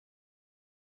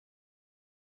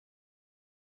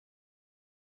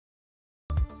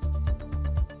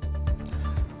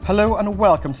Hello and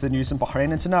welcome to the news in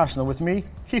Bahrain International with me,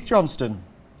 Keith Johnston.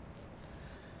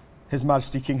 His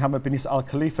Majesty King Hamad bin Isa Al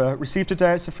Khalifa received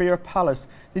today at Sophia Palace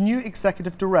the new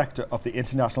Executive Director of the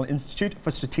International Institute for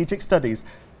Strategic Studies,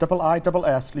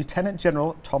 IISS, Lieutenant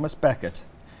General Thomas Beckett.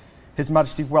 His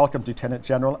Majesty welcomed Lieutenant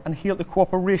General and hailed the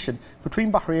cooperation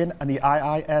between Bahrain and the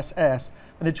IISS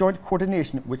and the joint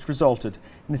coordination which resulted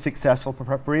in the successful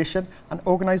preparation and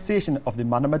organisation of the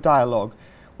Manama Dialogue,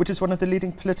 which is one of the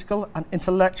leading political and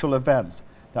intellectual events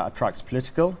that attracts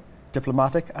political,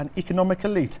 diplomatic and economic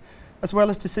elite, as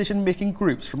well as decision-making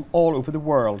groups from all over the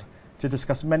world to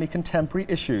discuss many contemporary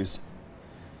issues.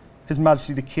 His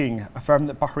Majesty the King affirmed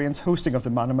that Bahrain's hosting of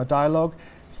the Manama Dialogue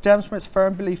stems from its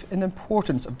firm belief in the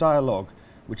importance of dialogue,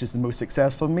 which is the most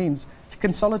successful means to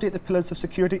consolidate the pillars of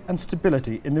security and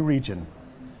stability in the region.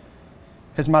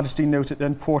 His Majesty noted the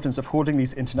importance of holding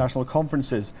these international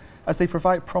conferences as they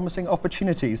provide promising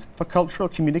opportunities for cultural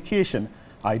communication,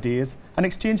 ideas and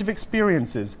exchange of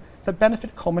experiences that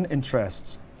benefit common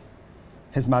interests.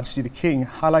 His Majesty the King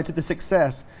highlighted the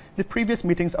success the previous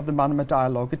meetings of the Manama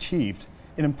Dialogue achieved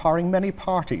in empowering many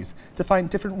parties to find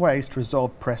different ways to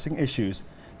resolve pressing issues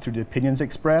through the opinions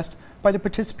expressed by the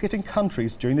participating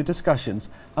countries during the discussions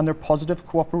and their positive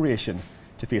cooperation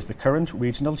to face the current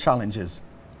regional challenges.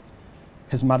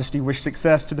 His Majesty wished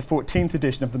success to the 14th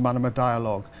edition of the Manama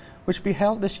Dialogue, which will be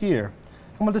held this year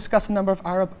and will discuss a number of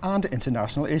Arab and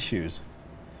international issues.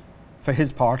 For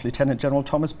his part, Lieutenant General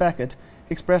Thomas Beckett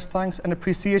expressed thanks and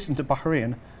appreciation to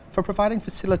Bahrain for providing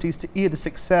facilities to aid the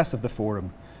success of the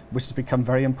forum, which has become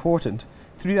very important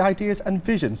through the ideas and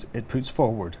visions it puts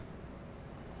forward.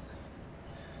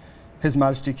 His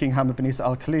Majesty King Hamad bin Isa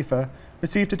Al Khalifa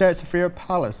received today at Sophia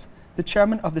Palace the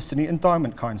Chairman of the Sunni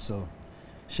Endowment Council,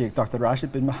 Sheikh Dr.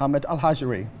 Rashid bin Mohammed Al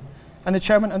Hajri, and the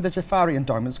Chairman of the Jafari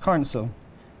Endowments Council,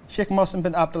 Sheikh Mohsen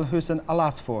bin Abdul Hussein Al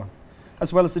Asfor,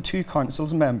 as well as the two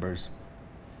council's members.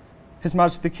 His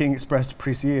Majesty the King expressed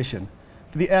appreciation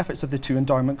for the efforts of the two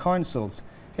endowment councils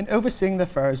in overseeing the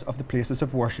affairs of the places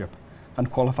of worship and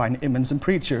qualifying imams and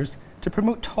preachers to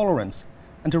promote tolerance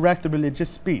and direct the religious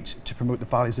speech to promote the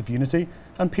values of unity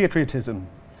and patriotism,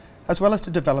 as well as to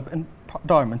develop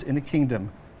endowment in the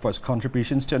kingdom for its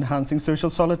contributions to enhancing social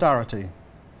solidarity.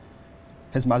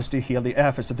 His Majesty hailed the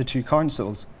efforts of the two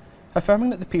councils,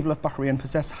 affirming that the people of Bahrain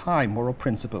possess high moral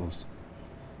principles.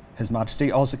 His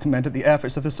Majesty also commended the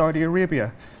efforts of Saudi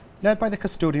Arabia, led by the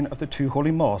custodian of the two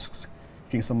holy mosques,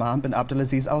 King Salman bin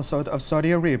Abdulaziz Al Saud of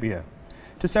Saudi Arabia,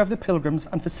 to serve the pilgrims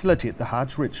and facilitate the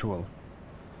Hajj ritual.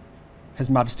 His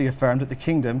Majesty affirmed that the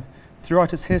kingdom,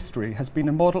 throughout its history, has been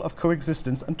a model of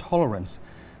coexistence and tolerance,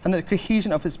 and that the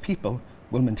cohesion of its people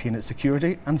will maintain its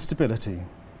security and stability.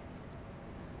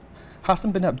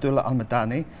 Hassan bin Abdullah Al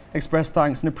Madani expressed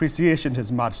thanks and appreciation to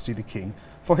His Majesty the King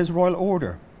for his royal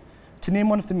order to name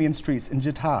one of the main streets in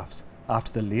Jeddah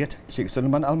after the late Sheikh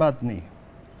Sulaiman Al Madni.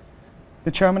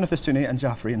 The Chairman of the Sunni and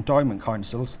Jafari Endowment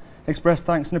Councils expressed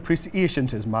thanks and appreciation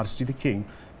to His Majesty the King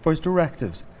for his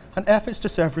directives and efforts to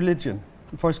serve religion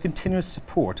and for his continuous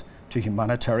support to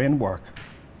humanitarian work.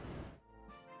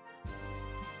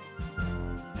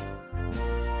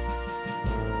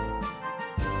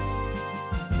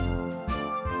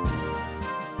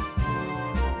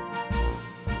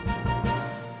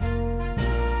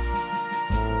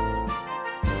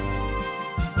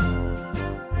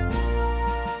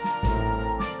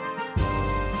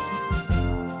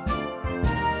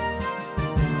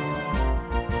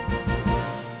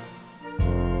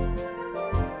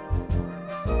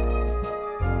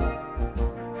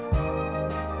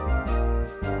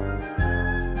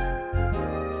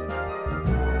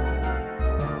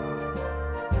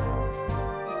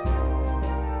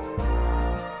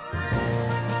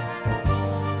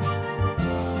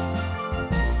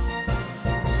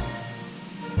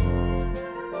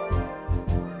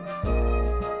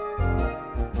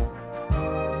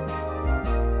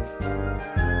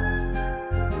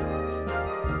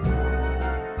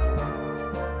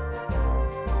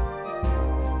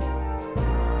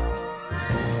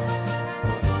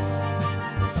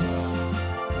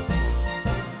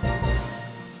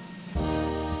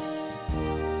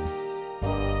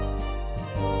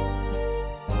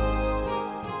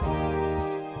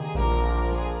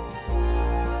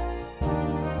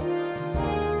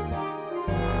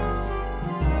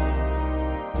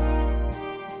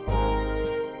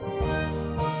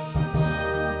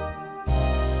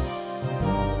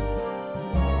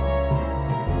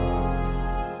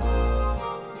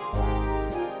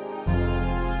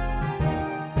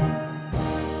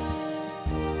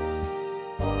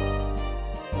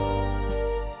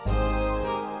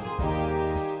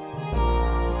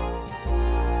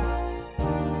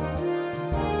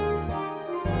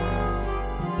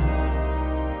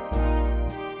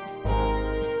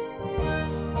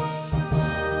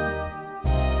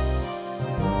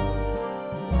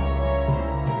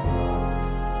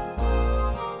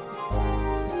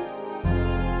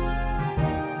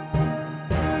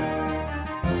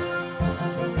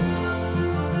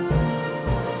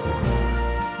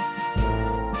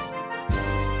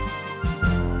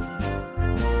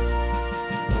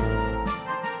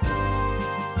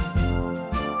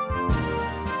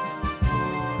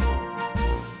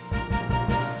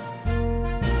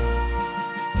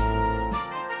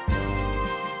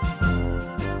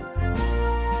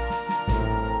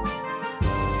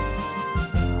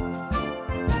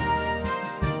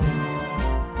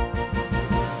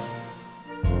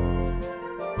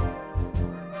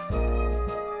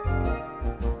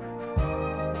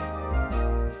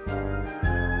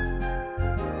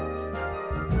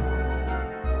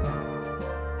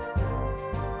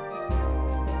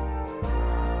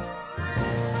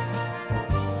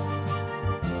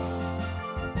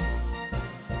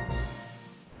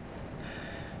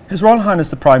 His Royal Highness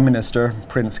the Prime Minister,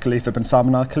 Prince Khalifa bin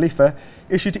Salman Al Khalifa,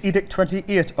 issued Edict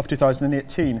 28 of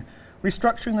 2018,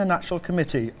 restructuring the National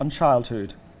Committee on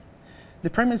Childhood. The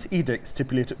Premier's edict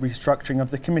stipulated restructuring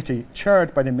of the committee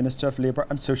chaired by the Minister of Labour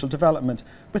and Social Development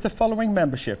with the following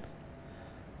membership: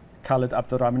 Khalid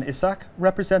Abdurrahman Isaac,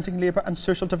 representing Labour and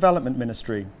Social Development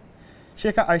Ministry;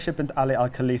 Sheikha Aisha bint Ali Al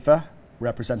Khalifa,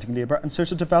 representing Labour and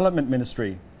Social Development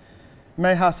Ministry;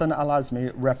 May Hassan Al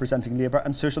Azmi, representing Labour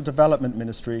and Social Development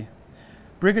Ministry;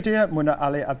 Brigadier Muna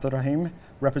Ali Abdurrahim,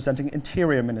 representing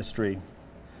Interior Ministry;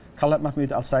 Khalid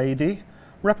Mahmoud Al Saidi,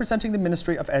 representing the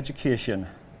Ministry of Education;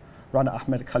 Rana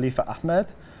Ahmed Khalifa Ahmed,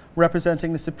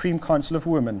 representing the Supreme Council of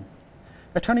Women;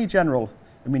 Attorney General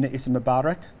Amina Issa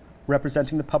Mubarak,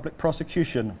 representing the Public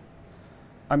Prosecution;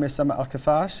 Amir Sama Al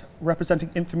Kafash, representing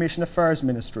Information Affairs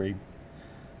Ministry;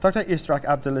 Dr. Israk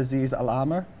Abdulaziz Al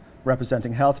Amr,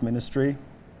 representing Health Ministry;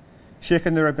 Sheikh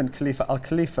Noura bint Khalifa Al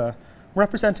Khalifa,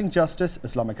 representing Justice,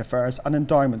 Islamic Affairs and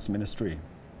Endowments Ministry;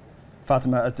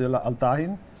 Fatima Abdullah Al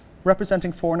Dahin,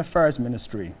 representing Foreign Affairs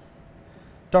Ministry;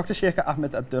 Dr. Sheikh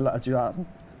Ahmed Abdullah Adjuan,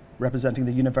 representing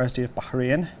the University of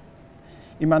Bahrain;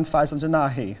 Iman Faisal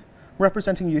Janahi,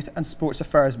 representing Youth and Sports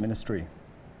Affairs Ministry;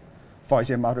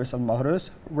 Fauzia Mahrous Al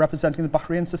Mahrous, representing the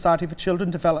Bahrain Society for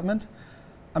Children Development;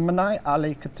 and Manai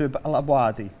Ali Khatub Al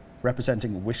Abwadi,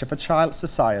 representing Wish of a Child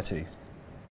Society.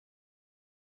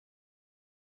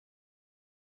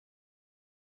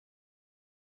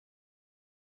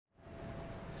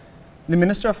 The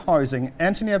Minister of Housing,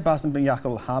 Engineer Bassem bin Yaqub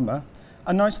Al Hama,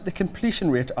 announced that the completion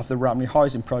rate of the Ramley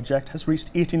housing project has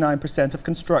reached 89% of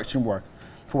construction work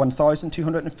for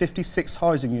 1,256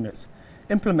 housing units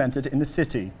implemented in the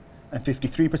city and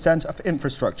 53% of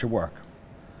infrastructure work.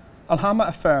 Al Hama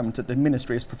affirmed that the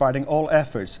Ministry is providing all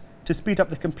efforts to speed up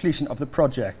the completion of the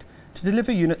project to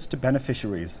deliver units to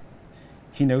beneficiaries.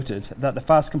 He noted that the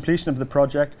fast completion of the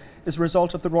project is a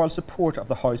result of the royal support of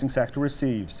the housing sector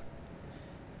receives.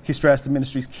 He stressed the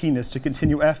Ministry's keenness to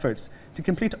continue efforts to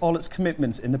complete all its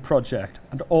commitments in the project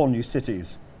and all new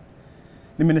cities.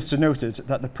 The Minister noted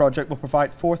that the project will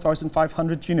provide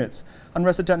 4,500 units and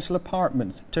residential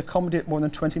apartments to accommodate more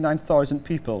than 29,000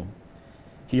 people.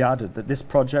 He added that this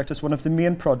project is one of the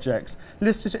main projects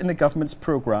listed in the government's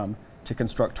programme to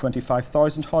construct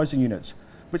 25,000 housing units,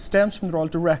 which stems from the Royal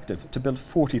Directive to build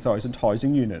 40,000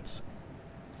 housing units.